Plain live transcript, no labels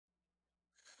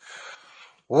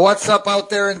What's up out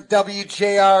there in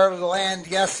WJR land?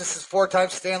 Yes, this is four-time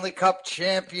Stanley Cup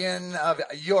champion of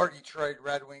your Detroit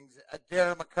Red Wings,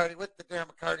 Darren McCarty, with the Darren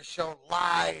McCarty Show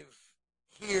live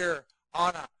here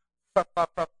on a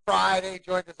Friday.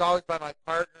 Joined as always by my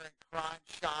partner in crime,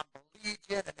 Sean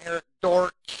Maligian, and Eric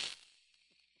Dortch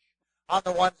on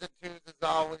the ones and twos as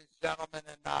always, gentlemen.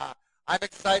 And I'm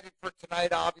excited for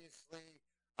tonight, obviously.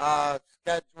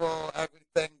 Schedule,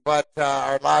 everything, but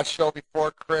our last show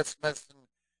before Christmas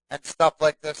and stuff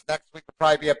like this. Next week will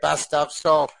probably be a best of.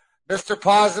 So, Mr.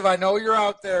 Positive, I know you're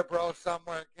out there, bro,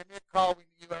 somewhere. Give me a call.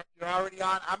 You're already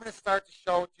on. I'm going to start the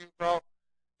show with you, bro,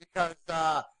 because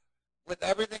with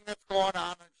everything that's going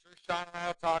on, I'm sure Sean and I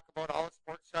will talk about all the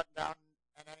sports shutting down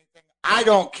and anything. I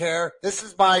don't care. This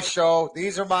is my show.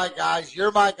 These are my guys.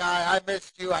 You're my guy. I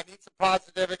missed you. I need some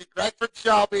positivity. Gregford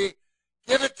Shelby,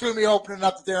 give it to me, opening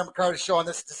up the Darren McCarty Show on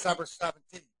this December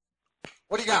 17th.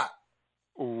 What do you got?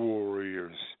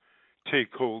 Warriors,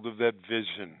 take hold of that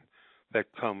vision that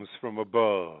comes from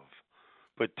above,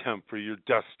 but temper your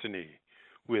destiny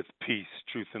with peace,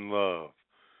 truth, and love.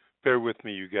 Bear with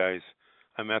me, you guys.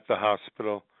 I'm at the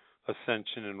hospital,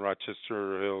 Ascension in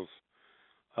Rochester Hills.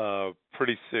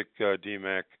 Pretty sick,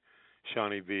 DMAC,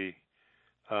 Shawnee B.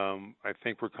 I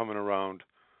think we're coming around.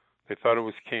 They thought it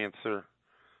was cancer,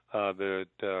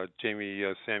 Jamie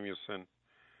Samuelson,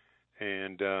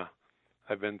 and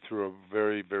I've been through a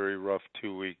very, very rough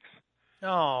 2 weeks.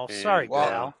 Oh, sorry,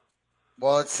 pal.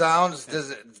 Well, it sounds.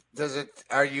 Does it?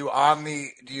 Are you on the?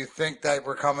 Do you think that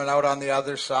we're coming out on the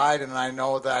other side? And I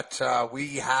know that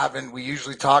we haven't. We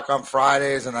usually talk on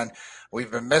Fridays, and then we've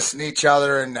been missing each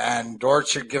other. And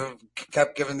Dortch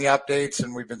kept giving the updates,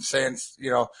 and we've been saying,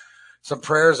 some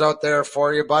prayers out there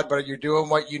for you, bud. But are you doing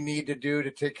what you need to do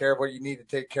to take care of what you need to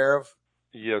take care of?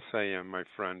 Yes, I am, my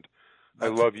friend. I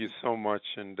love you so much,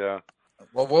 and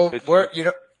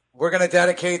we're going to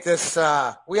dedicate this.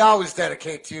 We always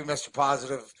dedicate to you, Mr.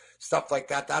 Positive, stuff like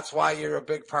that. That's why you're a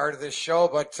big part of this show.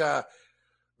 But,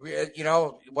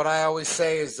 what I always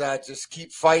say is just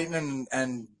keep fighting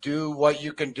and do what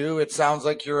you can do. It sounds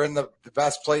like you're in the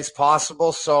best place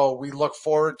possible. So we look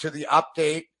forward to the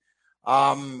update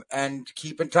and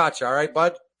keep in touch. All right,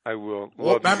 bud? I will.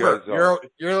 Well, remember, you guys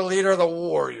you're the leader of the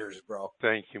Warriors, bro.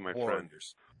 Thank you, my Warriors. friend.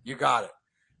 You got it.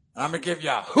 And I'm going to give you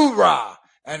a hoorah.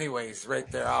 Anyways, right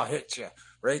there, I'll hit you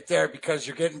right there because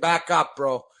you're getting back up,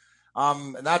 bro.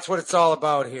 And that's what it's all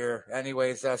about here.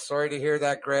 Anyways, sorry to hear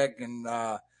that, Greg. And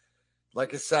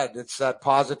like I said, it's that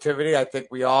positivity. I think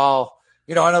we all,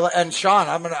 and Sean,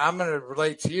 I'm gonna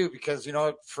relate to you because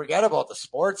forget about the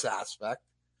sports aspect.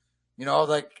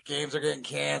 Like games are getting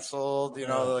canceled.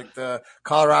 Like the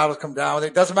Colorado's come down.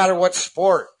 It doesn't matter what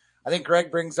sport. I think Greg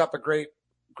brings up a great.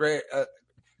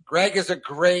 Greg is a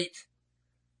great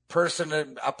person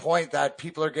to a point that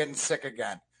people are getting sick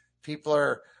again.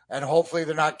 And hopefully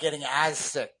they're not getting as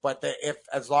sick, but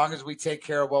as long as we take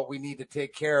care of what we need to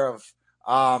take care of,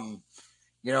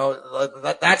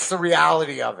 that's the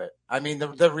reality of it. I mean,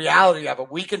 the reality of it,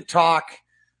 we can talk,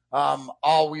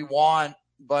 all we want,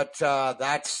 but,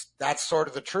 that's sort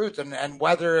of the truth. And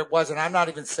whether it wasn't, I'm not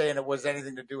even saying it was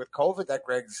anything to do with COVID that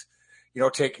Greg's,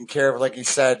 taken care of, like he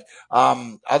said.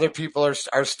 Other people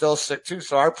are still sick too,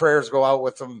 so our prayers go out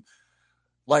with them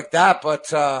like that.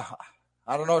 But I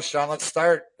don't know, Sean. Let's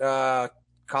start.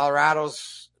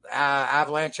 Colorado's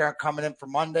Avalanche aren't coming in for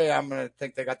Monday. I'm gonna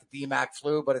think they got the DMAC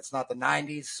flu, but it's not the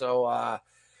 90s. So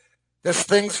this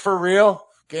thing's for real.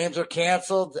 Games are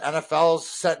canceled. NFL's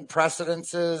setting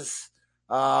precedences.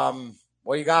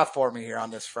 What you got for me here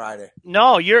on this Friday?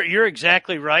 No, you're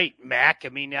exactly right, Mac. I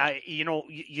mean,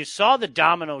 you saw the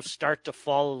dominoes start to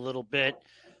fall a little bit,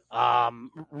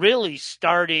 really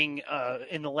starting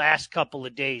in the last couple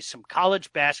of days. Some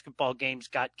college basketball games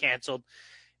got canceled.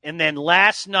 And then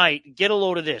last night, get a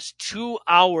load of this, 2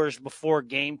 hours before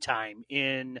game time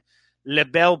in La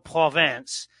Belle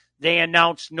Province, they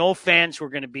announced no fans were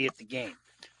going to be at the game.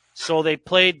 So they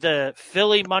played the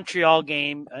Philly-Montreal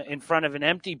game in front of an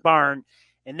empty barn.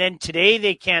 And then today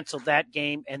they canceled that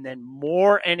game, and then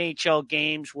more NHL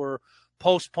games were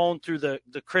postponed through the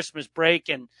Christmas break.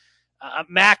 And,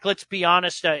 Mac, let's be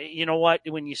honest, you know what?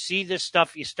 When you see this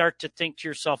stuff, you start to think to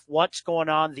yourself, what's going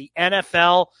on? The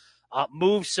NFL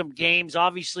moved some games.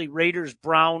 Obviously,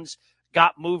 Raiders-Browns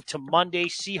got moved to Monday.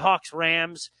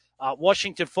 Seahawks-Rams.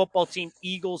 Washington football team,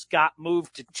 Eagles, got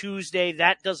moved to Tuesday.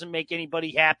 That doesn't make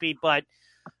anybody happy, but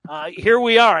here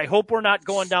we are. I hope we're not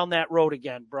going down that road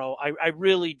again, bro. I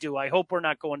really do. I hope we're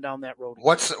not going down that road again.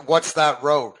 What's that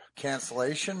road?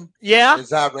 Cancellation? Yeah. Is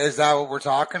that what we're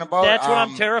talking about? That's what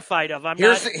I'm terrified of.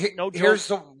 Here's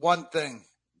the one thing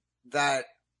that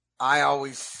I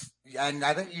always, and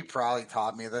I think you probably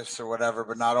taught me this or whatever,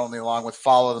 but not only along with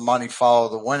follow the money, follow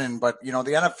the winning, but the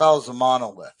NFL is a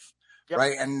monolith. Yep.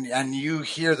 Right. And you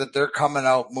hear that they're coming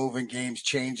out, moving games,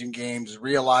 changing games,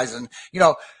 realizing,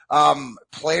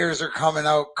 players are coming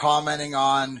out, commenting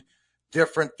on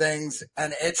different things.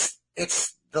 And it's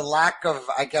the lack of,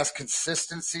 I guess,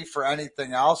 consistency for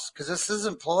anything else, because this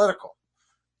isn't political.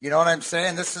 You know what I'm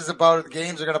saying? This is about the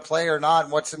games are going to play or not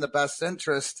and what's in the best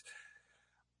interest.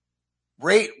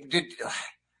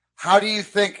 How do you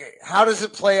think, how does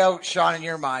it play out, Sean, in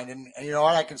your mind? And you know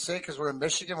what I can say, because we're in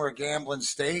Michigan, we're a gambling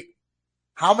state.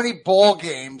 How many bowl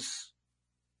games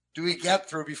do we get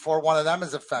through before one of them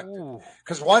is affected?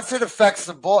 Because once it affects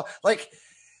the bowl, like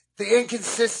the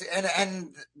inconsistent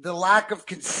and the lack of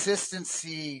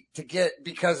consistency to get,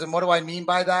 because, and what do I mean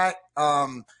by that?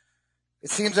 It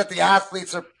seems that the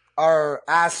athletes are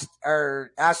asked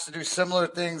to do similar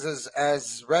things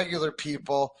as regular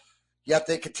people, yet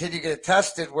they continue to get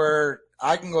tested, where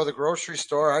I can go to the grocery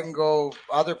store, I can go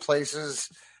other places,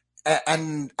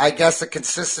 and I guess the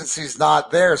consistency is not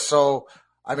there. So,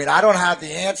 I mean, I don't have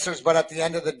the answers, but at the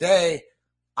end of the day,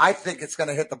 I think it's going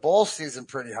to hit the bowl season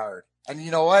pretty hard. And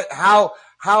you know what? How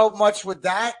much would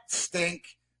that stink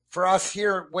for us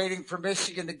here waiting for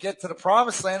Michigan to get to the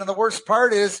promised land? And the worst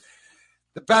part is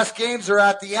the best games are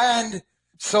at the end.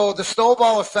 So the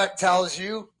snowball effect tells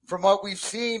you, from what we've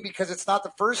seen, because it's not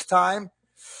the first time,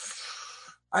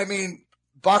 I mean,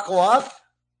 buckle up.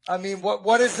 I mean,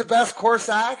 what is the best course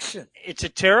of action? It's a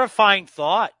terrifying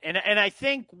thought. And I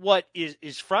think what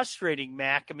is frustrating,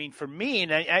 Mac, I mean, for me,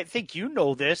 and I think you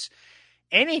know this,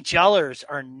 NHLers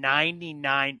are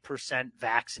 99%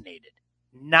 vaccinated.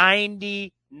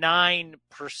 99%.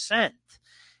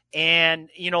 And,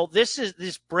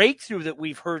 this breakthrough that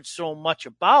we've heard so much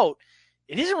about,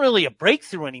 it isn't really a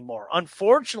breakthrough anymore.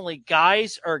 Unfortunately,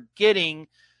 guys are getting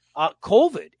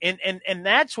COVID, and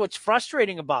that's what's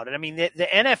frustrating about it. I mean, the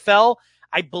NFL,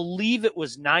 I believe it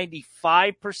was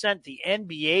 95%. The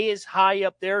NBA is high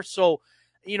up there, so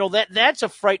that's a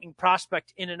frightening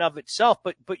prospect in and of itself.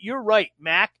 But you're right,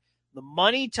 Mac. The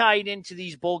money tied into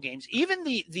these bowl games, even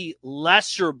the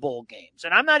lesser bowl games,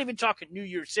 and I'm not even talking New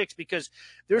Year's Six, because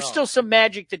there's still some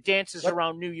magic that dances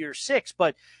around New Year's Six,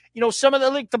 but some of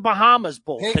the Bahamas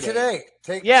Bowl today.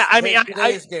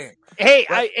 Today's game.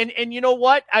 Hey, and you know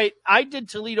what? I did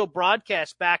Toledo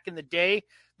broadcast back in the day.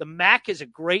 The MAC is a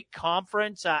great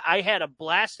conference. I had a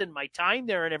blast in my time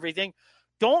there and everything.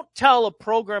 Don't tell a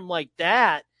program like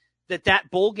that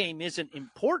bowl game isn't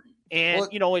important. And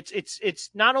it's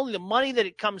not only the money that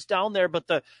it comes down there, but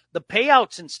the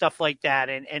payouts and stuff like that,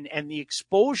 and the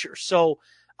exposure. So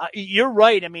you're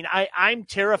right. I mean, I'm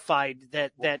terrified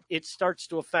that it starts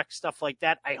to affect stuff like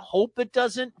that. I hope it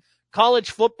doesn't.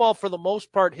 College football, for the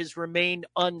most part, has remained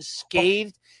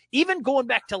unscathed. Even going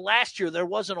back to last year, there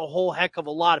wasn't a whole heck of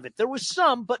a lot of it. There was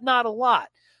some, but not a lot.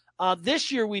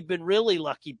 This year, we've been really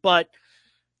lucky, but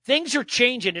things are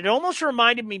changing. It almost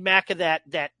reminded me, Mac, of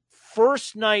that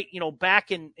first night,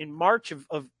 back in March of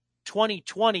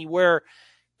 2020, where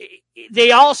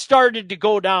they all started to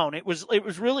go down. It was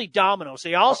really dominoes.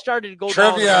 They all started to go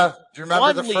down. Trivia, do you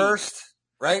remember the first?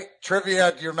 Right?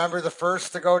 Trivia, do you remember the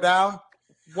first to go down?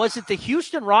 Was it the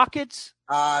Houston Rockets?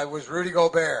 It was Rudy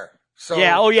Gobert. So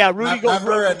Rudy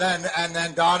Gobert, and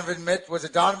then Donovan Mitchell. Was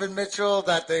it Donovan Mitchell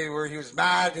that he was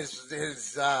mad?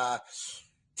 His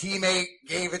teammate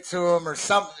gave it to him or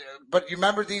something. But you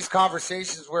remember these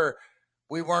conversations where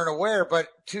we weren't aware. But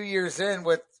 2 years in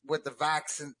with the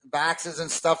vaxes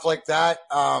and stuff like that,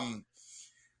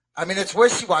 I mean, it's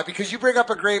wishy-washy, because you bring up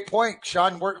a great point,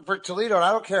 Sean, working for Toledo, and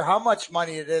I don't care how much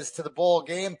money it is to the bowl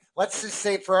game. Let's just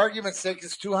say, for argument's sake,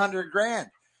 it's $200,000.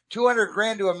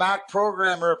 $200,000 to a MAC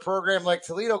program or a program like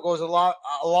Toledo goes a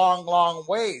long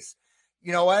ways.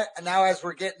 You know what? And now as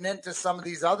we're getting into some of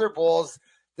these other bowls,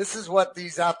 this is what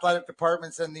these athletic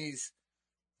departments and these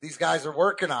guys are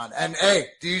working on. And, hey,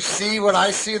 do you see what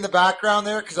I see in the background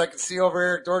there? Because I can see over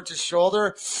Eric Dortch's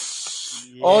shoulder.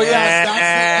 Yeah. Oh, yes,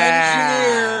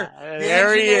 that's the engineer.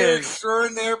 There he is.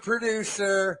 Extraordinary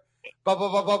producer.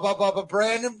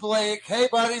 Brandon Blake. Hey,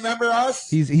 buddy, remember us?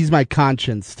 He's my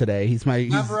conscience today.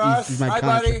 Remember us? He's my Hi,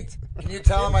 conscience. buddy. Can you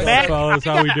tell him I Matt, said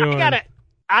how we doing?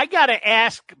 I gotta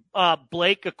ask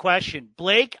Blake a question.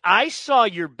 Blake, I saw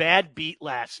your bad beat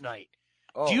last night.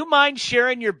 Oh. Do you mind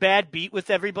sharing your bad beat with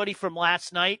everybody from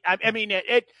last night? I mean,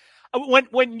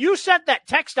 when you sent that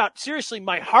text out, seriously,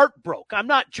 my heart broke. I'm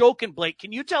not joking, Blake.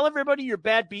 Can you tell everybody your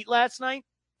bad beat last night?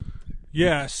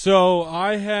 Yeah, so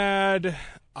I had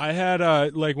I had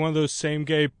like one of those same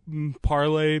game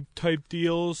parlay type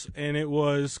deals, and it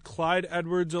was Clyde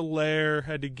Edwards-Helaire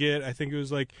had to get, I think it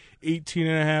was like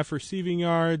 18.5 receiving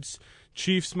yards,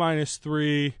 Chiefs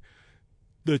 -3.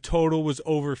 The total was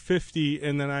over 50,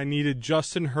 and then I needed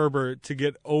Justin Herbert to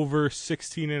get over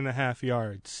 16.5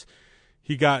 yards.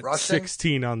 He got Rushing?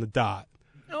 16 on the dot,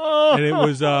 Oh. and it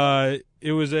was a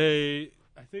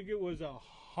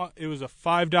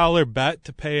 $5 bet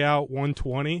to pay out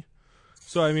 120.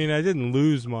 So I mean, I didn't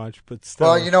lose much, but still.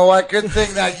 Well, you know what? Good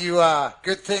thing that you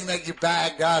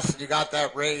bagged us and you got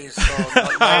that raise. So,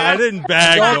 I didn't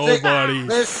bag nobody.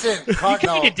 Listen,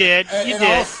 You did.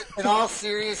 In all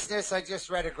seriousness, I just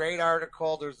read a great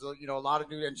article. There's a lot of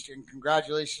new and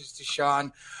congratulations to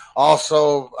Sean.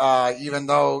 Also, even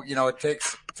though it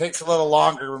takes a little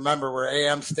longer. Remember, we're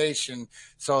AM station,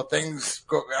 so things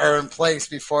are in place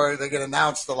before they get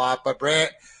announced a lot. But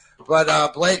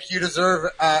Blake, you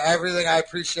deserve everything. I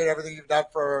appreciate everything you've done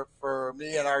for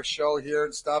me and our show here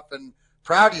and stuff. And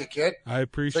proud of you, kid. I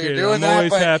appreciate it. I'm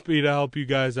always happy to help you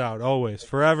guys out. Always.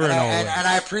 Forever and always. And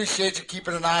I appreciate you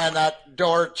keeping an eye on that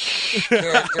door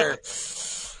character.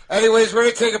 Anyways, we're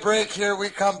going to take a break here. We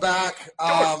come back.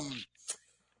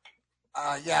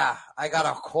 I got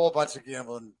a whole bunch of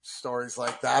gambling stories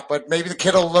like that, but maybe the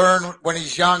kid will learn when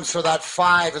he's young, so that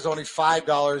 $5 is only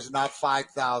 $5 and not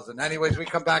 $5,000. Anyways, we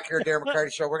come back here at Darren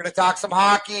McCarty Show. We're going to talk some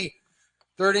hockey.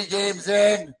 30 games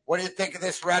in. What do you think of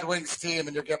this Red Wings team?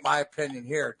 And you'll get my opinion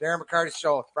here. Darren McCarty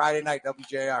Show, Friday night,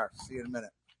 WJR. See you in a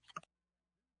minute.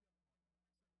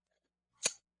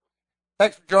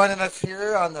 Thanks for joining us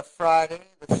here on the Friday,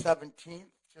 the 17th.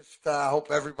 Just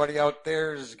hope everybody out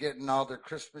there is getting all their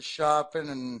Christmas shopping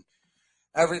and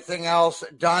everything else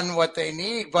done what they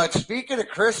need. But speaking of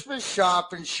Christmas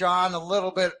shopping, Sean, a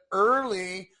little bit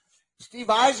early, Steve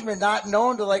Eisman not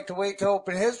known to like to wait to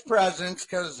open his presents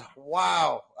because,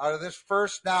 wow, out of this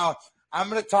first now, I'm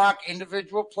going to talk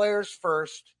individual players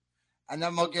first, and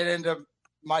then we'll get into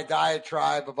my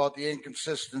diatribe about the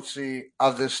inconsistency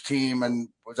of this team, and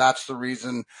that's the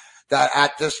reason that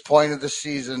at this point of the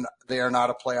season, they are not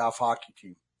a playoff hockey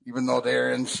team, even though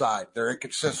they're inside. They're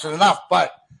inconsistent enough,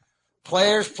 but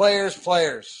players,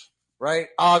 right?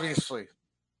 Obviously,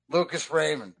 Lucas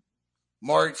Raymond,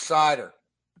 Moritz Seider,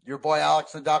 your boy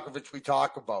Alex Nedeljkovic we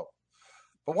talk about.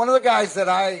 But one of the guys that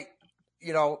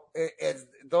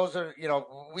those are,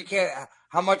 we can't,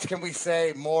 how much can we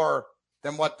say more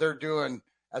than what they're doing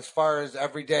as far as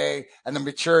every day and the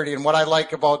maturity? And what I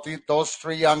like about those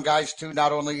three young guys, too,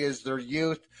 not only is their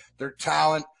youth, their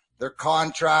talent, their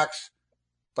contracts,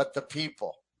 but the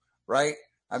people, right?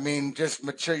 I mean, just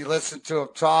mature. You listen to them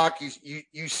talk,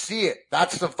 you see it.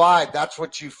 That's the vibe. That's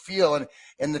what you feel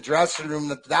in the dressing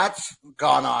room, that's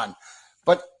gone on.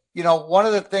 But, one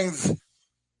of the things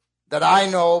that I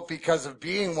know because of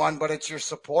being one, but it's your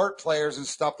support players and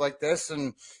stuff like this.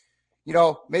 And,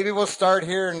 maybe we'll start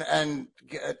here and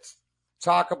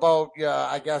talk about,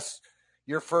 I guess,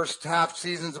 your first half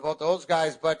seasons about those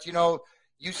guys. But,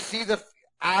 you see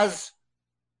as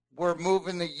we're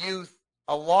moving the youth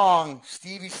along,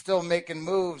 Stevie's still making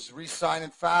moves,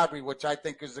 re-signing Fabry, which I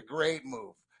think is a great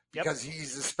move because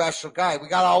he's a special guy. We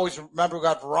got to always remember we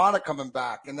got Verona coming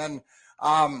back. And then,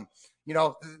 the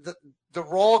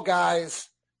role guys,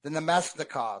 the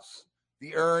Nemesnikovs,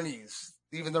 the Ernies,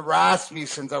 even the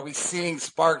Rasmussens, are we seeing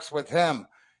sparks with him?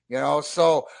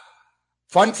 So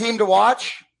fun team to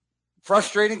watch,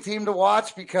 frustrating team to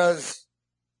watch because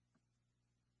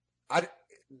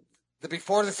the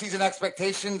before the season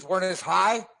expectations weren't as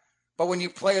high, but when you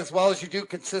play as well as you do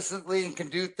consistently and can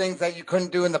do things that you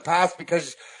couldn't do in the past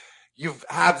because you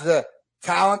have the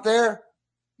talent there,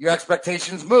 your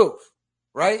expectations move,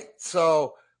 right?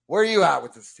 So where are you at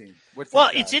with this team? Well,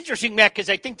 it's interesting, Matt,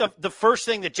 because I think the first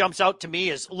thing that jumps out to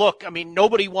me is, look, I mean,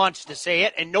 nobody wants to say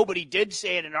it, and nobody did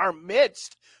say it in our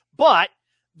midst, but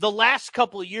the last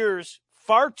couple of years,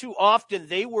 far too often,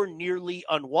 they were nearly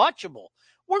unwatchable.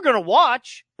 We're going to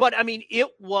watch, but, I mean, it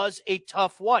was a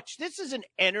tough watch. This is an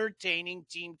entertaining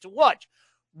team to watch.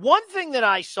 One thing that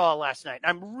I saw last night,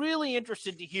 I'm really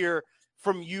interested to hear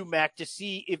from you, Mac, to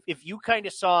see if you kind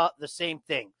of saw the same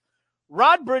thing.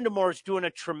 Rod Brind'Amour is doing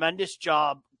a tremendous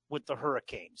job with the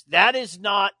Hurricanes. That is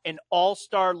not an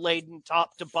all-star laden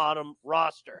top-to-bottom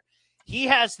roster. He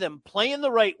has them playing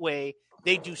the right way.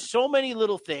 They do so many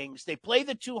little things. They play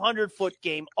the 200-foot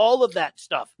game, all of that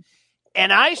stuff.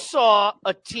 And I saw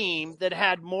a team that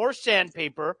had more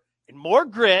sandpaper and more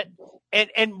grit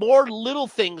and more little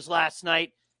things last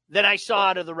night than I saw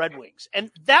out of the Red Wings.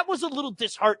 And that was a little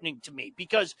disheartening to me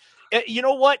because, you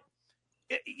know what?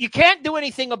 you can't do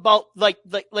anything about like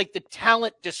the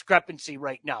talent discrepancy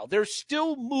right now. There's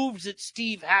still moves that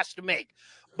Steve has to make,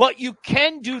 but you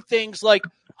can do things like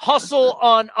hustle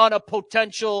on a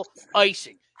potential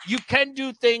icing. You can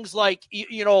do things like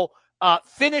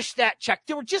finish that check.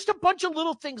 There were just a bunch of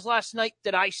little things last night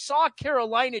that I saw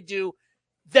Carolina do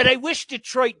that I wish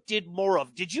Detroit did more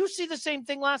of. Did you see the same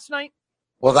thing last night?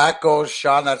 Well, that goes,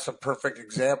 Sean, that's a perfect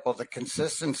example of the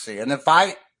consistency. And if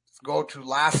I go to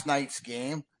last night's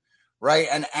game, right,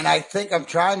 and I think I'm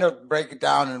trying to break it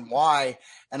down and why,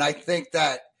 and I think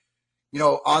that,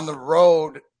 on the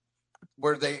road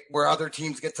where other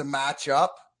teams get to match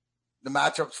up, the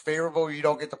matchup's favorable, you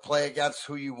don't get to play against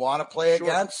who you want to play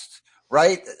against,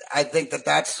 right? I think that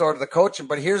that's sort of the coaching.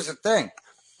 But here's the thing.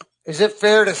 Is it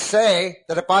fair to say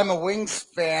that if I'm a Wings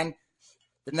fan,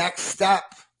 the next step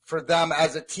for them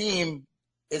as a team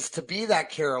is to be that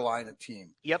Carolina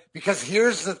team? Yep. Because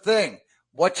here's the thing.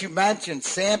 What you mentioned,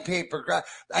 sandpaper,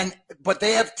 but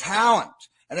they have talent.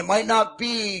 And it might not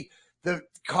be the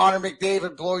Connor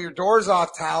McDavid blow your doors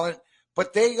off talent,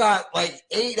 but they got like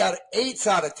 8 out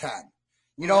of 10.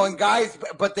 And guys,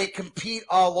 but they compete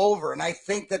all over. And I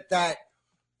think that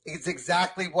is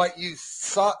exactly what you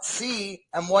see,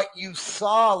 and what you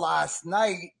saw last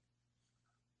night.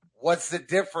 What's the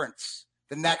difference?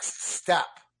 The next step,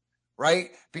 right?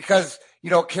 Because,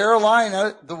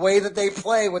 Carolina, the way that they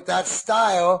play with that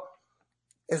style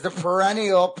is the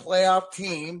perennial playoff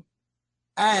team.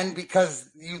 And because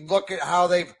you look at how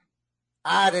they've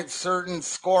added certain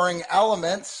scoring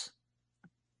elements,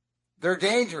 they're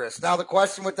dangerous. Now, the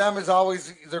question with them is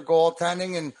always their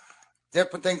goaltending and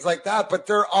different things like that, but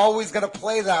they're always going to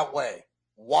play that way.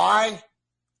 Why?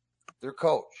 Their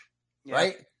coach,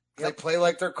 right? Yep. They play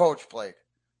like their coach played.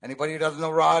 Anybody who doesn't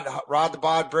know Rod the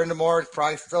Bod Brindamore is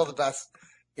probably still the best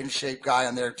in shape guy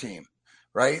on their team,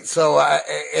 right? So,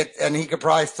 and he could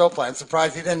probably still play. I'm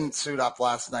surprised he didn't suit up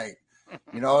last night.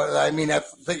 I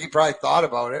think he probably thought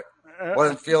about it.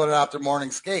 Wasn't feeling it after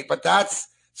morning skate. But that's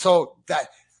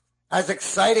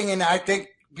exciting. And I think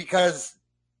because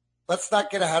let's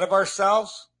not get ahead of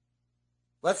ourselves.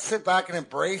 Let's sit back and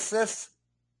embrace this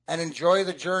and enjoy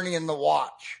the journey and the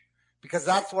watch, because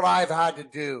that's what I've had to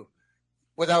do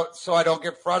so I don't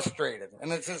get frustrated.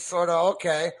 And it's just sort of,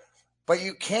 okay, but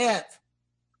you can't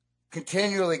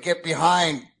continually get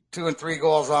behind 2 and 3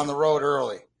 goals on the road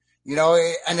early,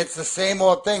 and it's the same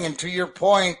old thing. And to your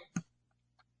point,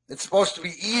 it's supposed to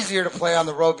be easier to play on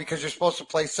the road because you're supposed to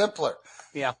play simpler.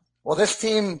 Yeah. Well, this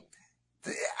team,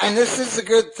 and this is the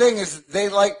good thing, is they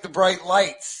like the bright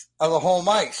lights of the home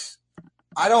ice.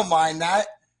 I don't mind that,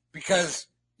 because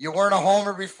you weren't a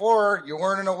homer before, you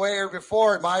weren't an awayer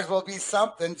before. It might as well be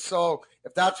something. So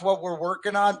if that's what we're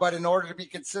working on, but in order to be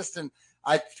consistent,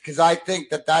 because I think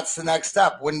that that's the next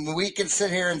step. When we can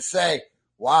sit here and say,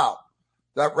 wow,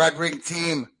 that Red Wing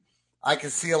team, I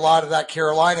can see a lot of that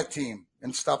Carolina team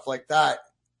and stuff like that,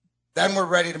 then we're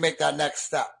ready to make that next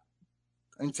step.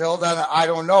 Until then, I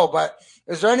don't know. But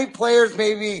is there any players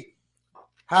maybe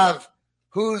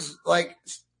who's like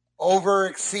over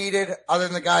exceeded other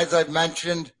than the guys I've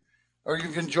mentioned, or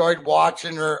you've enjoyed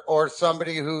watching, or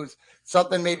somebody who's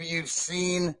something maybe you've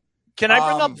seen? Can I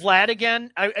bring up Vlad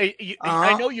again?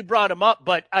 I know you brought him up,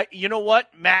 but you know what,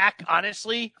 Mac,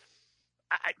 honestly,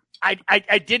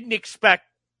 I didn't expect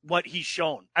what he's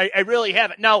shown. I really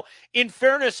haven't. Now, in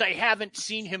fairness, I haven't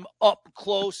seen him up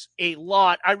close a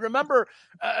lot. I remember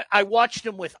I watched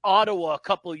him with Ottawa a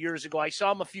couple of years ago. I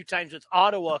saw him a few times with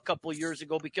Ottawa a couple of years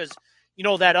ago because,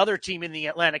 that other team in the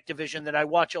Atlantic Division that I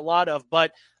watch a lot of.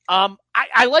 But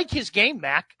I like his game,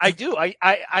 Mac. I do.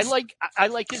 I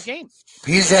like his game.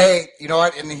 He's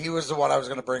and he was the one I was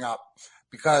going to bring up.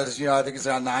 Because, I think he's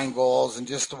got 9 goals, and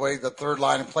just the way the third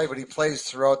line play, but he plays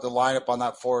throughout the lineup on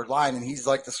that forward line, and he's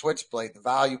like the switchblade, the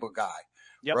valuable guy,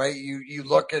 right? You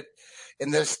look at,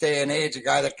 in this day and age, a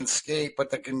guy that can skate,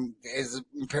 but is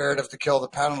imperative to kill the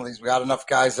penalties. We got enough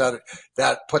guys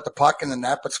that put the puck in the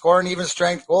net, but scoring even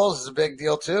strength goals is a big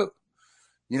deal too.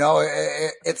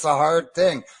 It's a hard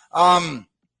thing. I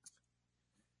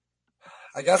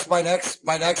guess my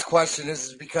next question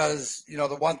is because,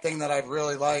 the one thing that I've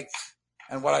really liked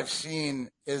and what I've seen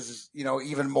is,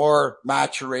 even more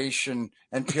maturation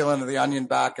and peeling of the onion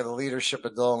back of the leadership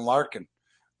of Dylan Larkin,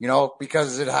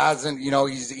 because it hasn't,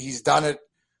 he's done it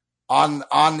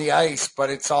on the ice, but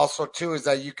it's also too is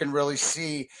that you can really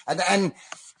see, and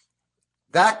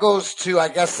that goes to, I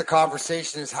guess the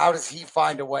conversation is, how does he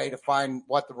find a way to find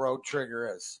what the road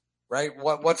trigger is? right?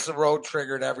 What's the road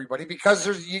trigger to everybody? Because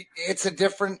it's a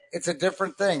different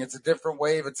thing. It's a different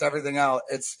wave. It's everything else.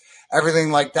 It's everything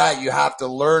like that. You have to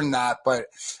learn that. But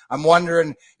I'm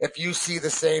wondering if you see the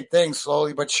same thing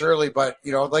slowly but surely. But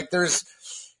like there's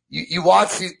you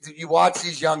watch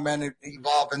these young men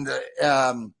evolve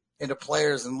into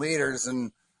players and leaders,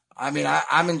 and I mean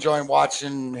I'm enjoying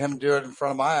watching him do it in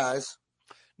front of my eyes.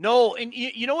 No, and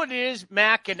you know what it is,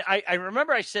 Mac, and I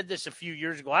remember I said this a few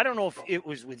years ago. I don't know if it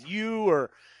was with you or,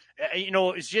 it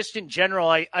was just in general.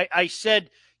 I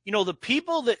said, the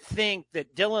people that think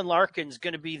that Dylan Larkin's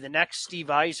going to be the next Steve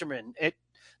Yzerman,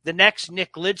 the next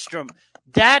Nick Lidstrom,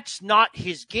 that's not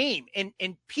his game. And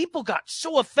people got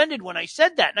so offended when I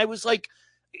said that. And I was like,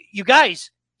 you guys,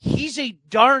 he's a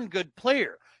darn good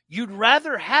player. You'd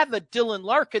rather have a Dylan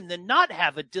Larkin than not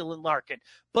have a Dylan Larkin,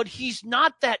 but he's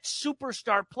not that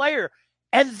superstar player,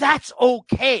 and that's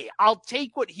okay. I'll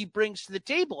take what he brings to the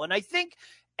table. And I think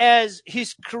as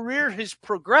his career has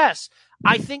progressed,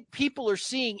 I think people are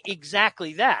seeing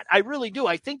exactly that. I really do.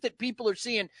 I think that people are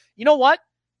seeing, you know what?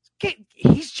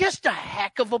 He's just a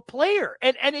heck of a player,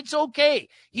 and it's okay.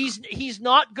 He's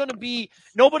not going to be,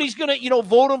 nobody's going to,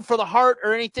 vote him for the Hart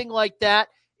or anything like that.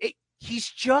 He's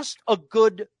just a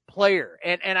good player.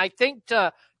 And I think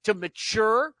to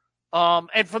mature,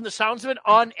 and from the sounds of it,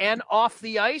 on and off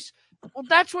the ice, well,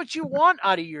 that's what you want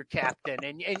out of your captain,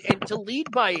 and to lead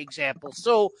by example.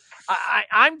 So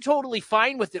I'm totally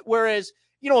fine with it. Whereas,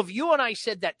 if you and I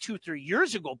said that 2-3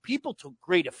 years ago, people took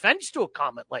great offense to a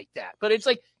comment like that. But it's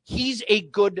like, he's a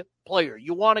good player.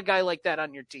 You want a guy like that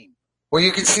on your team. Well,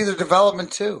 you can see the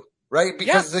development too. Right?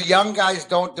 Because the young guys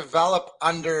don't develop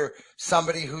under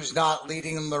somebody who's not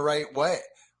leading them the right way.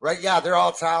 Right? Yeah, they're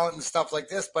all talent and stuff like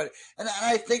this. But and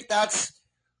I think that's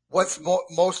what's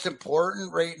most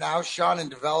important right now, Sean, in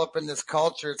developing this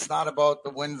culture. It's not about the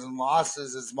wins and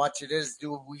losses as much it is,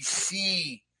 do we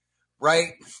see,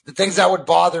 right? The things that would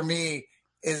bother me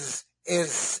is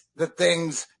the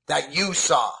things that you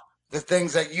saw, the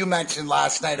things that you mentioned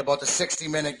last night about the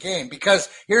 60-minute game. Because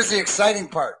here's the exciting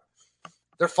part.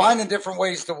 They're finding different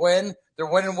ways to win. They're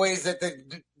winning ways that they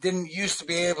didn't used to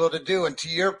be able to do. And to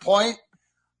your point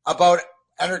about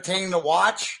entertaining to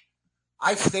watch,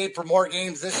 I've stayed for more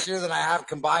games this year than I have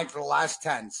combined for the last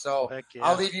 10. So yeah.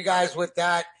 I'll leave you guys with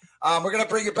that. We're going to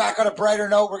bring you back on a brighter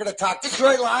note. We're going to talk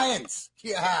Detroit Lions.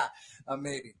 Yeah,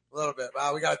 maybe a little bit.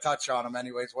 We got to touch on them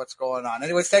anyways, what's going on.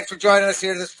 Anyways, thanks for joining us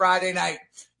here this Friday night.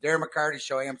 Darren McCarty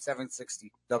Show, AM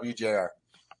 760, WJR.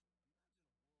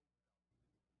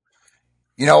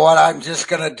 You know what? I'm just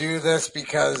going to do this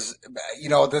because,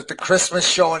 the Christmas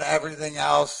show and everything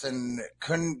else, and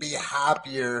couldn't be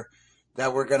happier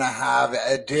that we're going to have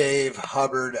Dave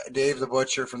the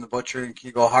Butcher from the Butcher and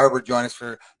Kego Harbor, join us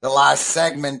for the last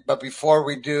segment. But before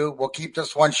we do, we'll keep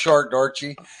this one short,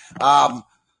 Dorchy. But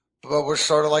we're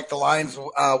sort of like the Lions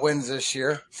wins this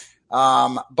year.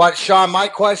 But, Sean, my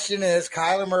question is,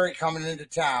 Kyler Murray coming into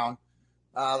town,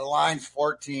 the Lions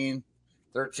 14,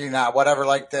 13, whatever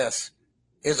like this.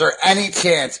 Is there any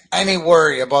chance, any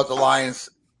worry about the Lions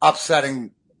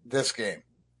upsetting this game?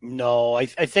 No, I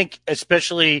think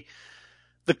especially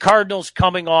the Cardinals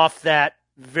coming off that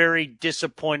very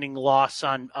disappointing loss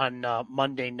on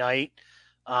Monday night.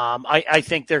 I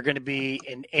think they're going to be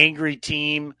an angry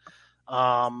team.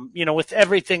 With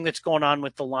everything that's going on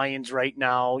with the Lions right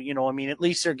now, at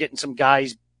least they're getting some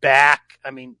guys back.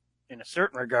 In a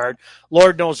certain regard,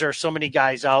 Lord knows there are so many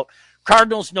guys out.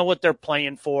 Cardinals know what they're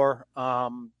playing for.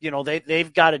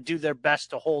 They've got to do their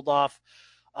best to hold off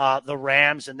the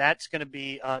Rams, and that's going to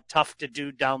be tough to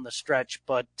do down the stretch.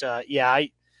 But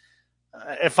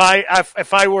if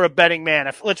I were a betting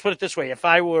man, let's put it this way, if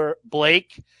I were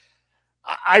Blake,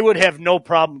 I would have no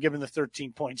problem giving the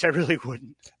 13 points. I really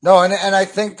wouldn't. No, and I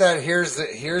think that here's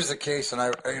the case, and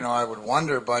I would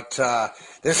wonder, but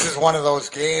this is one of those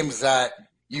games that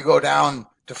you go down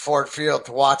to Ford Field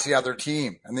to watch the other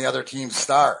team and the other team's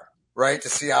star, right? To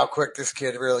see how quick this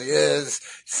kid really is,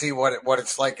 see what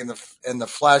it's like in the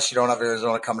flesh. You don't have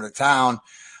Arizona coming to town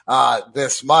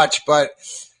this much, but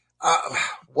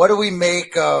what do we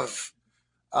make of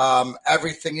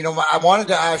everything? I wanted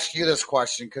to ask you this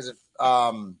question because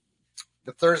the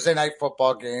Thursday night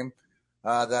football game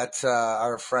that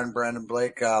our friend Brandon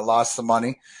Blake lost the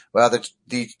money. Well,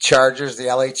 the Chargers,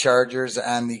 the LA Chargers,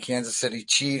 and the Kansas City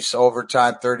Chiefs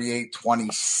overtime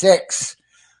 38-26.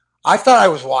 I thought I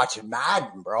was watching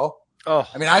Madden, bro. Oh.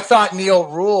 I thought Neil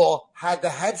Rule had the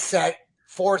headset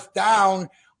fourth down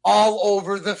all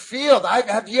over the field.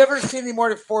 Have you ever seen any more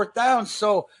than fourth down?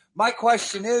 So my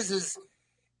question is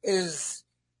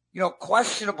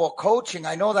questionable coaching.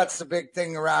 I know that's the big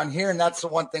thing around here, and that's the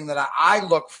one thing that I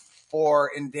look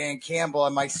for in Dan Campbell?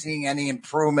 Am I seeing any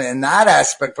improvement in that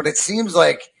aspect? But it seems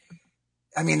like,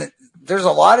 I mean, there's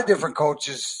a lot of different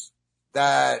coaches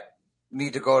that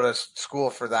need to go to school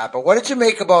for that. But what did you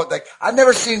make about, like, I've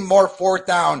never seen more fourth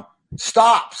down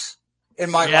stops in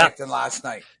my life than last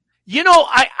night. You know,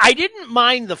 I didn't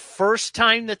mind the first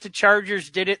time that the Chargers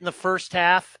did it in the first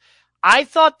half. I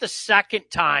thought the second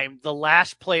time, the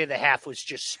last play of the half was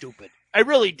just stupid. I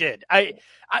really did.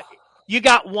 You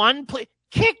got one play,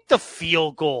 kick the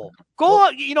field goal. Go,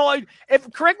 you know,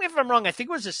 correct me if I'm wrong. I think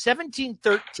it was a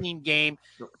 17-13 game.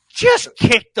 Just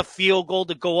kick the field goal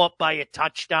to go up by a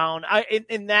touchdown.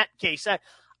 In that case,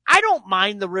 I don't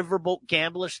mind the riverboat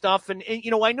gambler stuff. And, you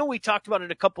know, I know we talked about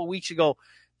it a couple of weeks ago.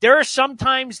 There are some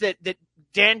times that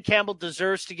Dan Campbell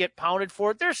deserves to get pounded for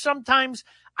it. There's sometimes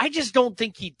I just don't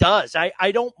think he does.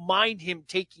 I don't mind him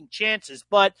taking chances.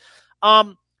 But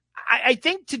I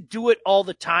think to do it all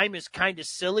the time is kind of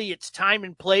silly. It's time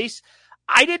and place.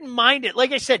 I didn't mind it.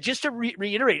 Like I said, just to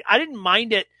reiterate, I didn't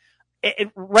mind it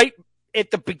right at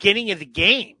the beginning of the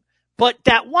game. But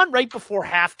that one right before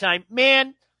halftime,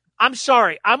 man, I'm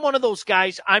sorry. I'm one of those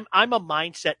guys. I'm a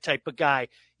mindset type of guy.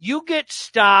 You get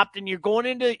stopped and you're going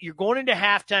into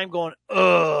halftime going,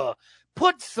 ugh.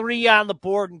 Put 3 on the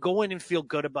board and go in and feel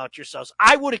good about yourselves.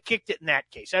 I would have kicked it in that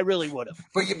case. I really would have.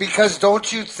 But because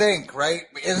don't you think, right?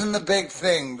 Isn't the big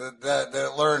thing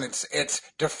that learn it's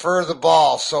defer the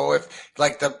ball. So if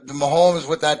like the Mahomes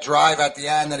with that drive at the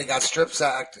end that he got strip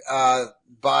sacked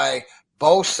by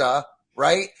Bosa,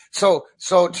 right? So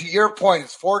to your point,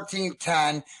 it's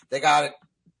 14-10. They got it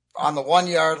on the 1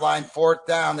 yard line, fourth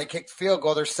down. They kicked the field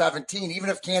goal. They're 17. Even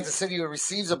if Kansas City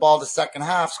receives the ball in the second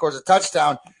half, scores a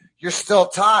touchdown, you're still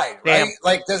tied, right?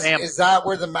 Like is that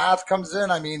where the math comes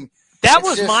in? I mean, that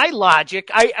was my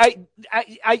logic.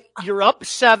 You're up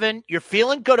 7. You're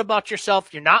feeling good about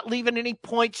yourself. You're not leaving any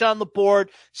points on the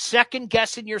board. Second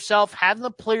guessing yourself, having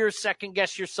the players second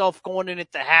guess yourself going in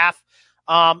at the half.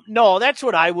 No, that's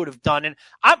what I would have done. And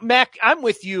I'm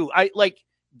with you.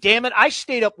 Damn it, I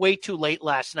stayed up way too late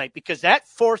last night because that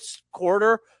fourth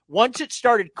quarter, once it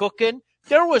started cooking,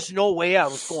 there was no way I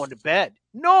was going to bed.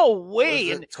 No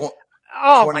way.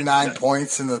 29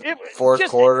 points in the fourth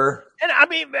quarter. And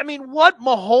I mean, what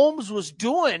Mahomes was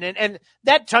doing, and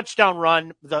that touchdown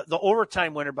run, the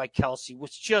overtime winner by Kelsey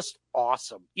was just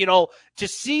awesome. You know, to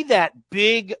see that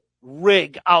big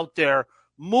rig out there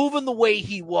moving the way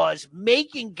he was,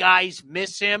 making guys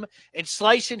miss him and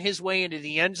slicing his way into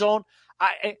the end zone.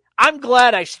 I'm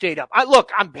glad I stayed up.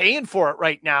 Look, I'm paying for it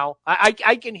right now.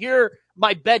 I can hear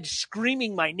my bed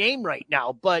screaming my name right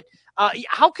now. But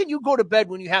how can you go to bed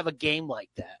when you have a game like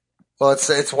that? Well,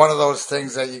 it's one of those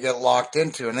things that you get locked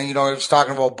into. And then, you know, he was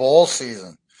talking about bowl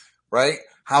season, right?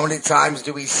 How many times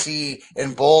do we see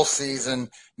in bowl season,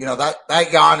 you know,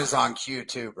 that yawn is on cue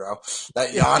too, bro.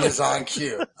 That yawn is on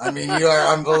cue. I mean, you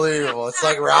are unbelievable. It's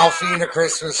like Ralphie in A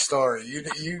Christmas Story.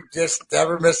 You just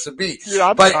never miss a beat.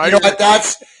 Yeah, but you know what?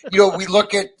 That's, you know, we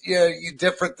look at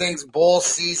different things. Bowl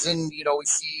season, you know, we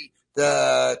see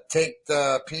take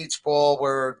the Peach Bowl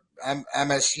where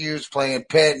MSU's playing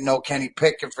Pitt. No Kenny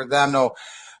Pickett for them.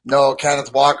 No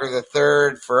Kenneth Walker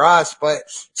III for us, but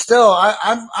still,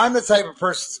 I'm the type of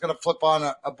person that's going to flip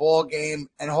on a bowl game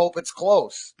and hope it's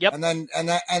close. Yep.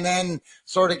 And then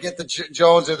sort of get the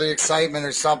Jones or the excitement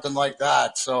or something like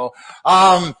that. So,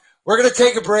 we're going to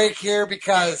take a break here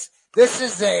because this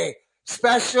is a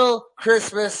special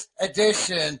Christmas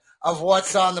edition of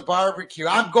What's on the Barbecue.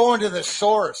 I'm going to the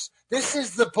source. This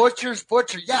is the Butcher's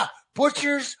Butcher. Yeah,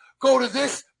 butchers go to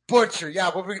this butcher.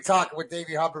 Yeah, we'll be talking with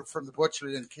Davey Hubbard from the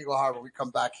butchery in Kegel Harbor. We come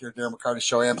back here, Darren McCarty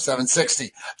Show, AM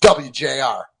 760,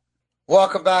 WJR.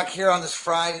 Welcome back here on this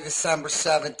Friday, December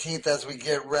 17th, as we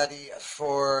get ready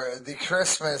for the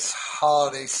Christmas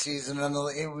holiday season. And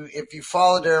if you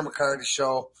follow Darren McCarty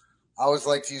Show, I always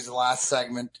like to use the last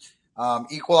segment,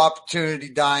 equal opportunity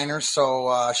diner.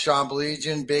 So Sean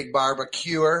Blegian, big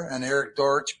barbecuer, and Eric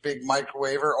Dorch, big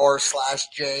microwaver, or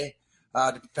 /J.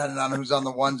 Depending on who's on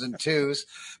the ones and twos.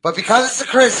 But because it's a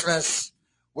Christmas,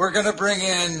 we're going to bring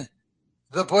in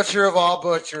the butcher of all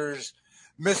butchers,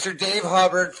 Mr. Dave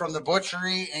Hubbard from the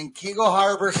butchery in Kegel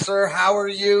Harbor. Sir, how are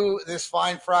you this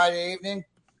fine Friday evening?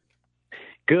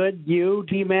 Good. You,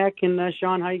 D-Mac, and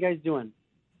Sean, how you guys doing?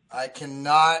 I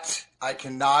cannot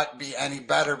be any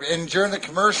better. And during the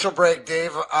commercial break,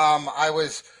 Dave, I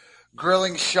was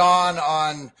grilling Sean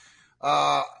on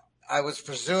I was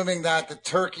presuming that the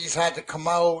turkeys had to come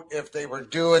out if they were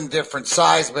doing different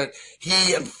size, but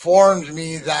he informed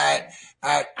me that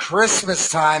at Christmas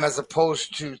time, as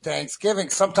opposed to Thanksgiving,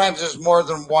 sometimes there's more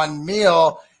than one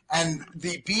meal. And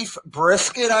the beef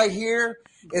brisket, I hear,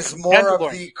 is more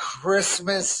of the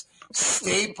Christmas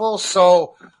staple.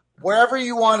 So wherever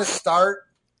you want to start,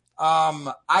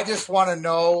 I just want to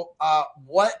know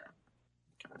what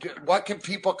can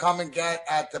people come and get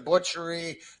at the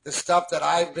butchery? The stuff that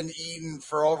I've been eating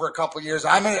for over a couple of years.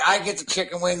 I get the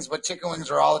chicken wings, but chicken wings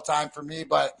are all the time for me.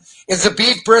 But is the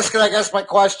beef brisket? I guess my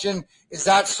question is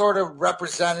that sort of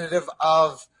representative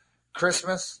of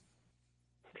Christmas?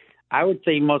 I would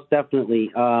say most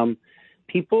definitely.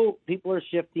 People are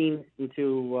shifting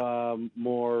into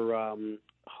more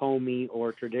homey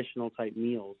or traditional type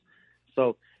meals.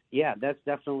 So yeah, that's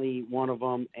definitely one of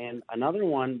them. And another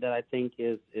one that I think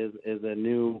is a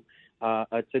new,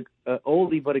 it's a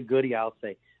oldie but a goodie, I'll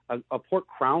say, a pork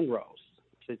crown roast.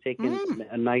 So taking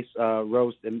a nice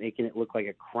roast and making it look like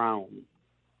a crown.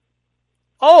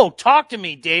 Oh, talk to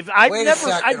me, Dave. I've Wait a never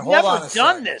second. Hold on a done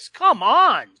second. this. Come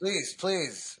on.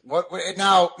 Please. What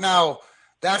now?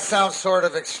 That sounds sort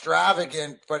of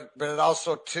extravagant, but it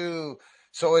also too.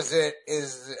 So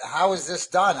how is this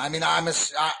done? I mean, I'm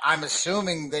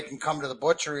assuming they can come to the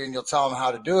butchery and you'll tell them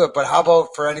how to do it. But how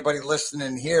about for anybody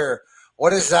listening here?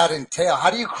 What does that entail? How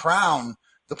do you crown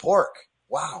the pork?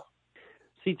 Wow.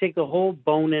 So you take the whole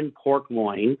bone-in pork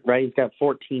loin, right? It's got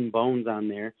 14 bones on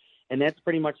there, and that's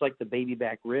pretty much like the baby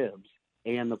back ribs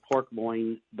and the pork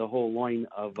loin, the whole loin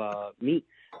of meat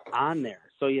on there.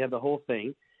 So you have the whole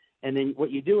thing. And then what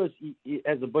you do is,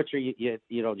 as a butcher, you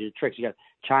know, your tricks. You got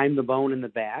to chime the bone in the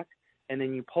back, and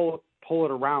then you pull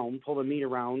it around, pull the meat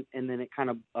around, and then it kind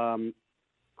of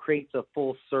creates a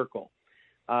full circle.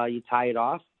 You tie it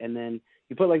off, and then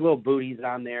you put like little booties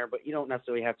on there, but you don't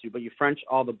necessarily have to. But you French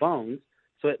all the bones,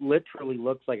 so it literally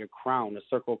looks like a crown, a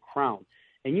circle crown.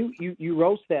 And you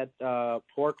roast that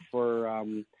pork for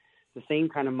the same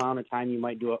kind of amount of time you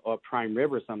might do a prime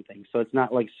rib or something. So it's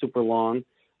not like super long.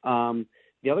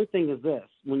 The other thing is this: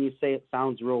 when you say it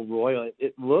sounds real royal,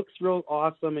 it looks real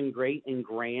awesome and great and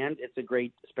grand. It's a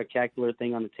great, spectacular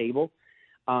thing on the table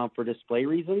for display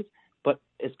reasons. But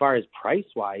as far as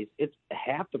price-wise, it's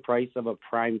half the price of a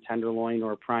prime tenderloin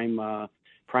or a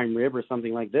prime rib or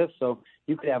something like this. So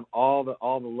you could have all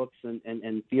the looks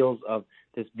and feels of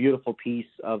this beautiful piece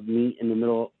of meat in the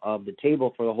middle of the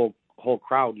table for the whole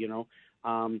crowd, you know,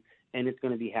 and it's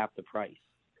going to be half the price.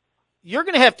 You're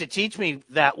going to have to teach me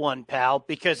that one, pal,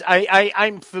 because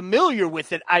I'm familiar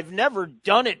with it. I've never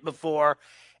done it before.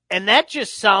 And that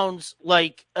just sounds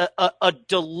like a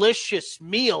delicious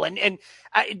meal. And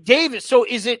David, so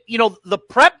is it, you know, the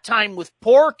prep time with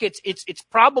pork? It's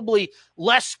probably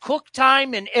less cook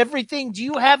time and everything. Do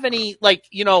you have any, like,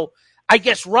 you know, I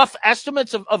guess rough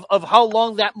estimates of how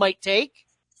long that might take?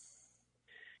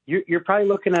 You're probably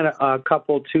looking at a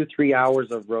couple, 2-3 hours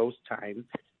of roast time,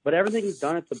 but everything's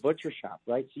done at the butcher shop,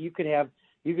 right? So you could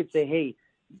say, hey,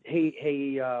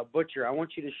 butcher, I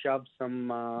want you to shove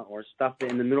some or stuff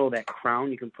in the middle of that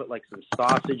crown. You can put like some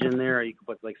sausage in there, or you can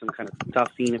put like some kind of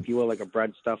stuffing, if you will, like a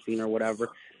bread stuffing or whatever.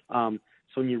 So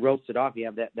when you roast it off, you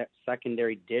have that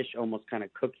secondary dish almost kind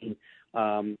of cooking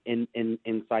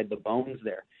inside the bones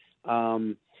there,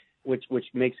 which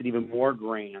makes it even more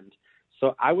grand.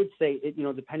 So I would say, you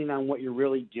know, depending on what you're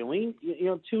really doing, you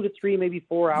know, 2 to 3, maybe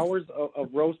 4 hours of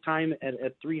roast time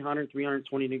at 300,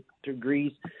 320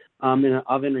 degrees in an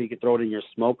oven, or you could throw it in your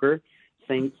smoker.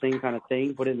 Same kind of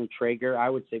thing. Put it in the Traeger.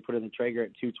 I would say put it in the Traeger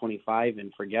at 225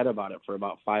 and forget about it for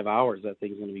about 5 hours. That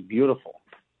thing's going to be beautiful.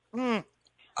 I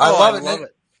love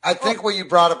it. I think what you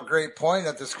brought up a great point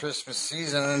at this Christmas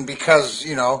season, and because,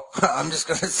 you know, I'm just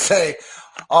going to say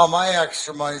all my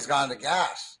extra money's gone to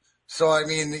gas. So, I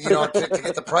mean, you know, to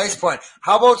get the price point.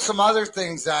 How about some other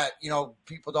things that, you know,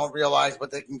 people don't realize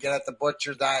but they can get at the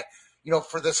butcher that, you know,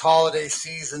 for this holiday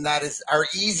season that are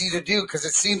easy to do? Because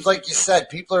it seems like you said,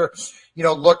 people are, you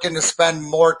know, looking to spend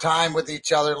more time with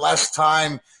each other, less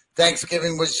time.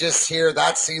 Thanksgiving was just here.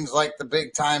 That seems like the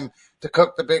big time to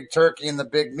cook the big turkey and the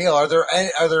big meal. Are there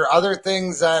other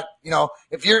things that, you know,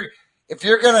 if you're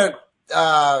going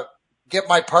to get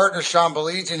my partner, Sean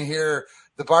Belegian here,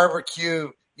 the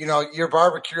barbecue, you know, your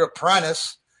barbecue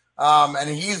apprentice, and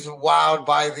he's wowed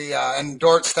by the and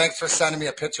Dortz, thanks for sending me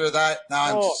a picture of that.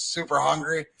 Now I'm super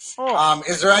hungry.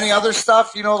 Is there any other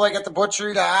stuff, you know, like at the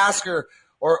butchery to ask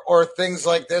or things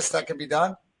like this that can be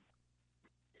done?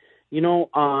 You know,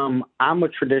 I'm a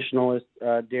traditionalist,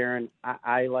 Darren.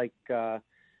 I like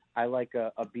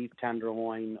a beef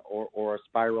tenderloin or a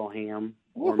spiral ham,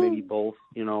 or maybe both,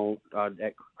 you know,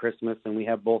 at Christmas, and we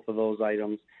have both of those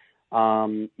items.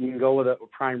 You can go with a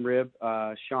prime rib.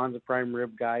 Sean's a prime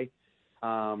rib guy.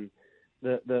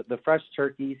 The fresh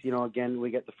turkeys, you know, again,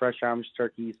 we get the fresh Amish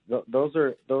turkeys. Those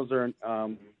are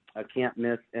a can't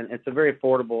miss, and it's a very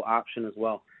affordable option as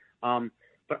well.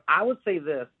 But But I would say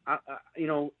this,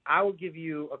 I will give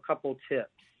you a couple tips.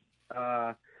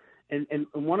 And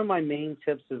one of my main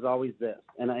tips is always this,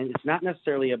 and it's not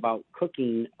necessarily about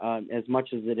cooking as much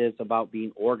as it is about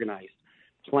being organized.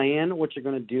 Plan what you're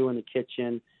going to do in the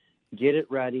kitchen, get it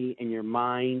ready in your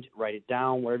mind, write it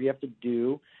down, whatever you have to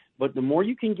do. But the more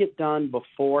you can get done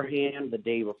beforehand, the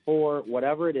day before,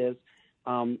 whatever it is,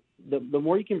 the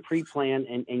more you can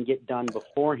pre-plan and get done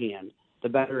beforehand, the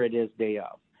better it is day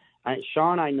of.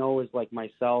 Sean, I know, is like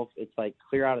myself. It's like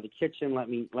clear out of the kitchen. Let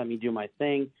me do my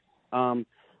thing.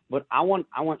 But I want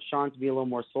Sean to be a little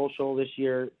more social this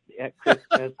year at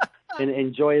Christmas and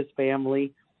enjoy his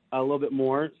family a little bit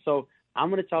more. So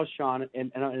I'm going to tell Sean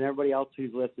and everybody else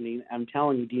who's listening. I'm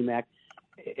telling you, D-Mac,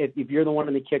 if you're the one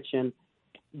in the kitchen,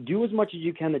 do as much as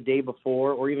you can the day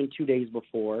before or even 2 days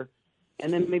before.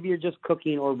 And then maybe you're just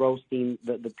cooking or roasting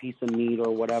the piece of meat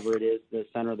or whatever it is, the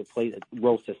center of the plate.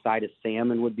 Roast a side of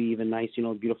salmon would be even nice,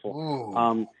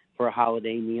 beautiful for a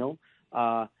holiday meal.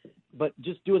 But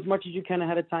just do as much as you can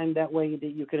ahead of time. That way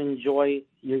that you can enjoy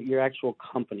your actual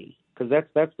company, because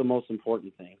that's the most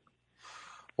important thing.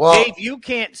 Well, Dave, you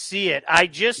can't see it. I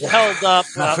just held up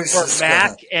for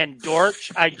Mac and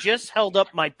Dorch. I just held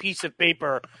up my piece of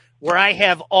paper where I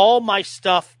have all my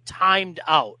stuff timed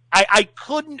out. I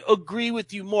couldn't agree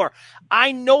with you more.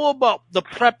 I know about the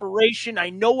preparation. I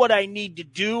know what I need to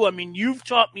do. I mean, you've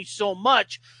taught me so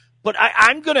much, but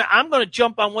I'm gonna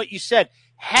jump on what you said.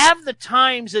 Have the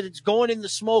times that it's going in the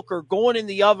smoker, going in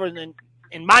the oven, and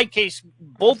in my case,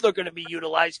 both are going to be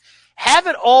utilized. Have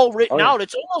it all written out.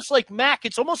 It's almost like Mac.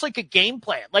 It's almost like a game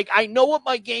plan. Like, I know what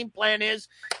my game plan is,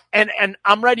 and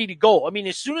I'm ready to go. I mean,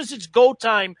 as soon as it's go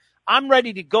time, I'm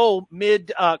ready to go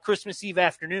mid Christmas Eve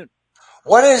afternoon.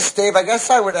 What is, Dave, I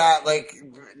guess I would add, like,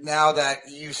 now that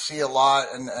you see a lot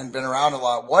and been around a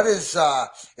lot, what is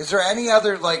there any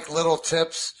other, like, little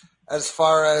tips as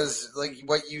far as, like,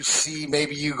 what you see?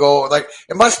 Maybe you go, like,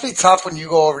 it must be tough when you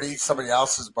go over to eat somebody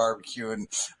else's barbecue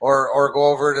or go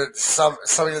over to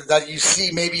somebody that you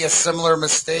see maybe a similar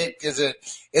mistake. Is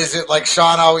it like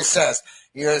Sean always says?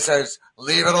 He always says,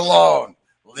 leave it alone.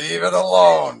 Leave it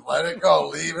alone. Let it go.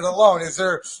 Leave it alone. Is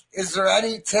there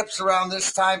any tips around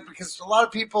this time? Because a lot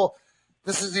of people,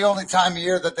 this is the only time of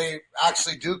year that they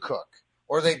actually do cook,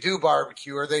 or they do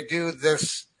barbecue, or they do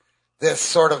this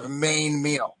sort of main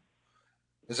meal.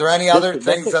 Is there any other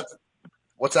things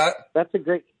what's that? That's a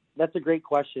great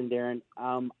question, Darren.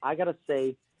 I gotta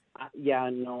say,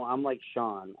 I'm like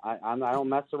Sean. I don't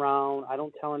mess around. I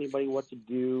don't tell anybody what to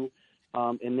do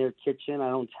in their kitchen. I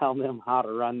don't tell them how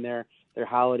to run their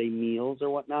holiday meals or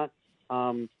whatnot.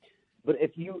 But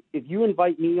if you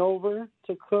invite me over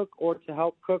to cook or to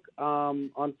help cook,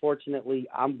 unfortunately,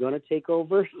 I'm going to take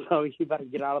over. So you better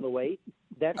get out of the way.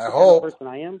 That's the kind of person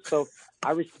I am. So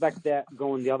I respect that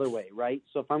going the other way, right?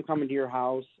 So if I'm coming to your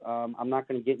house, I'm not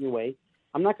going to get in your way.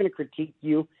 I'm not going to critique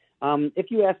you. If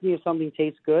you ask me if something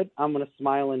tastes good, I'm going to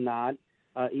smile and nod,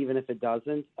 even if it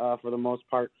doesn't, for the most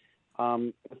part.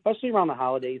 Especially around the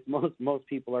holidays, most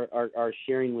people are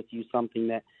sharing with you something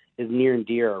that is near and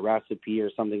dear, a recipe or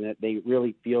something that they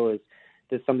really feel is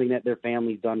something that their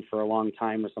family's done for a long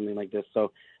time or something like this.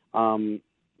 So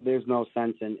there's no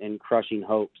sense in crushing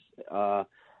hopes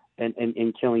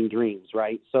and killing dreams,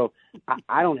 right? So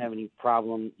I don't have any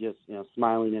problem just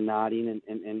smiling and nodding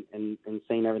and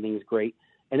saying everything's great.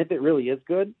 And if it really is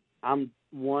good, I'm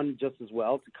one just as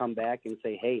well to come back and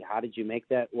say, hey, how did you make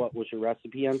that? What was your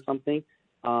recipe on something?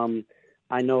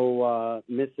 I know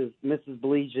Mrs.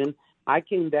 Blegian, I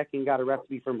came back and got a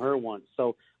recipe from her once.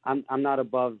 So I'm not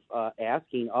above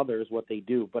asking others what they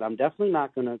do, but I'm definitely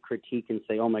not going to critique and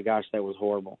say, oh my gosh, that was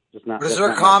horrible. Just not. Is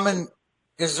there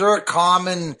a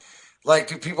common, like,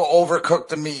 do people overcook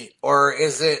the meat, or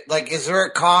is there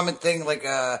a common thing, like,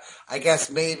 I guess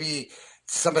maybe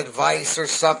some advice or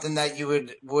something that you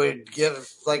would give?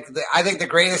 Like, I think the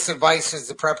greatest advice is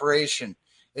the preparation,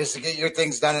 is to get your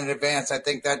things done in advance. I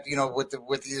think that,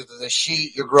 with either the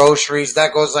sheet, your groceries,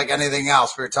 that goes like anything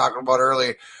else we were talking about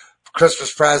earlier.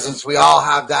 Christmas presents, we all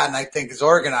have that, and I think is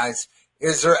organized.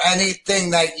 Is there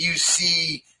anything that you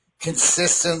see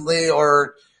consistently,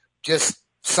 or just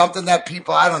something that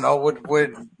people, I don't know,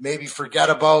 would maybe forget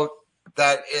about,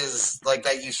 that is like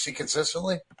that you see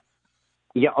consistently?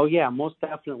 Yeah. Oh, yeah, most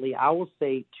definitely. I will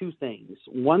say two things.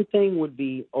 One thing would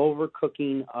be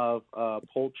overcooking of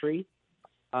poultry,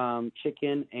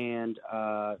 chicken and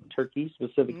turkey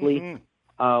specifically.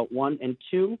 Mm-hmm. One and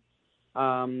two,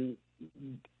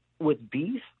 with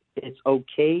beef, it's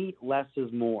okay. Less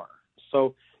is more.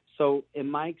 So in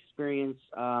my experience,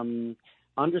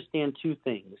 understand two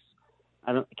things.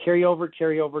 Carry over.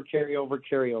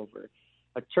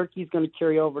 A turkey's going to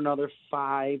carry over another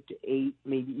 5 to 8,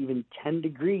 maybe even 10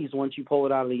 degrees once you pull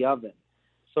it out of the oven.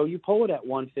 So you pull it at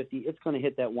 150, it's going to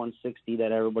hit that 160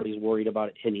 that everybody's worried about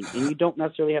it hitting. And you don't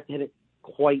necessarily have to hit it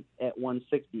quite at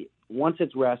 160. Once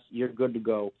it's rest, you're good to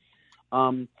go.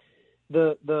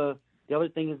 The other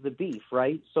thing is the beef,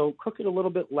 right? So cook it a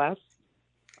little bit less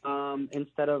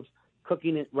instead of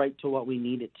cooking it right to what we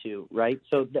need it to, right?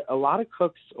 So a lot of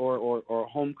cooks or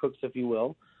home cooks, if you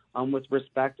will, with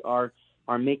respect, are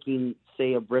making,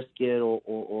 say, a brisket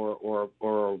or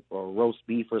roast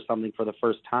beef or something for the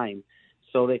first time.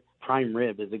 So prime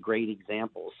rib is a great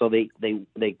example. So they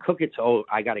cook it to,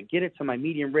 I got to get it to my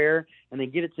medium rare, and they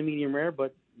get it to medium rare,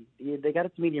 but they got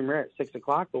it to medium rare at 6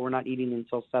 o'clock, but we're not eating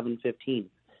until 7:15.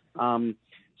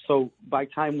 So by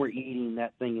time we're eating,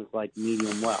 that thing is like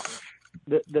medium well.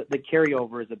 The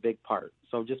carryover is a big part.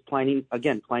 So just planning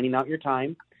out your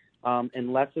time,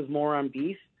 and less is more on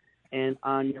beef, and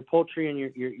on your poultry and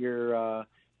your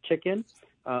chicken.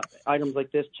 Items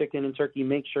like this, chicken and turkey,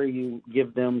 make sure you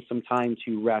give them some time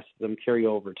to rest, them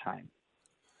carryover time.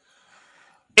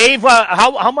 Dave,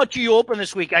 how much are you open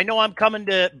this week? I know I'm coming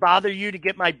to bother you to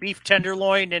get my beef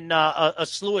tenderloin and a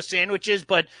slew of sandwiches,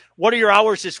 but what are your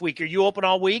hours this week? Are you open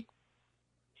all week?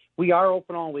 We are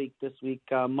open all week this week,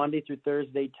 Monday through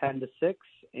Thursday, 10 to 6,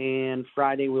 and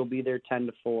Friday we'll be there 10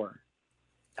 to 4.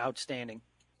 Outstanding.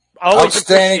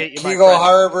 Outstanding. Keego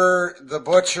Harbor, the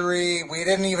butchery. We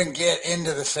didn't even get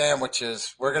into the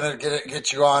sandwiches. We're going to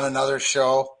get you on another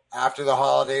show after the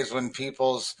holidays when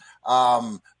people's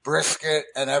brisket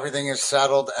and everything is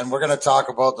settled, and we're going to talk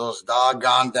about those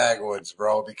doggone Dagwoods,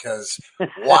 bro, because,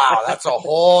 wow, that's a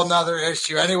whole nother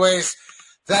issue. Anyways,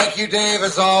 thank you, Dave,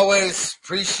 as always.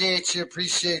 Appreciate you.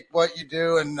 Appreciate what you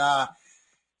do, and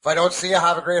if I don't see you,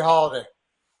 have a great holiday.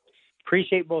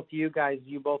 Appreciate both of you guys.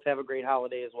 You both have a great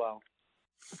holiday as well.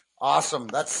 Awesome.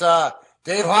 That's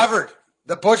Dave Hubbard,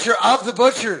 the butcher of the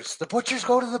butchers. The butchers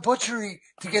go to the butchery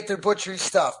to get their butchery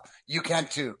stuff. You can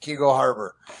too, Keego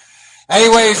Harbor.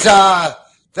 Anyways,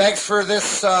 thanks for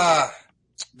this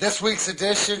week's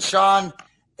edition, Sean,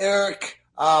 Eric.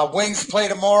 Wings play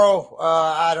tomorrow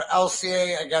at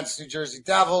LCA against New Jersey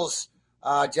Devils.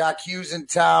 Jack Hughes in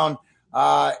town.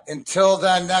 Until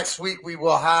then, next week we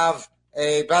will have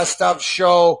a best of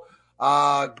show.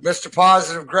 Mr.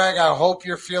 Positive Greg, I hope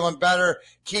you're feeling better.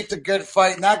 Keep the good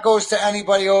fight. And that goes to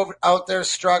anybody out there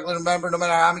struggling. Remember, no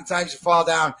matter how many times you fall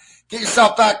down, get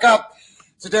yourself back up.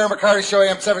 It's the Darren McCarty Show,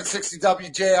 AM 760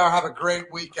 WJR. Have a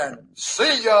great weekend.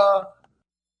 See ya.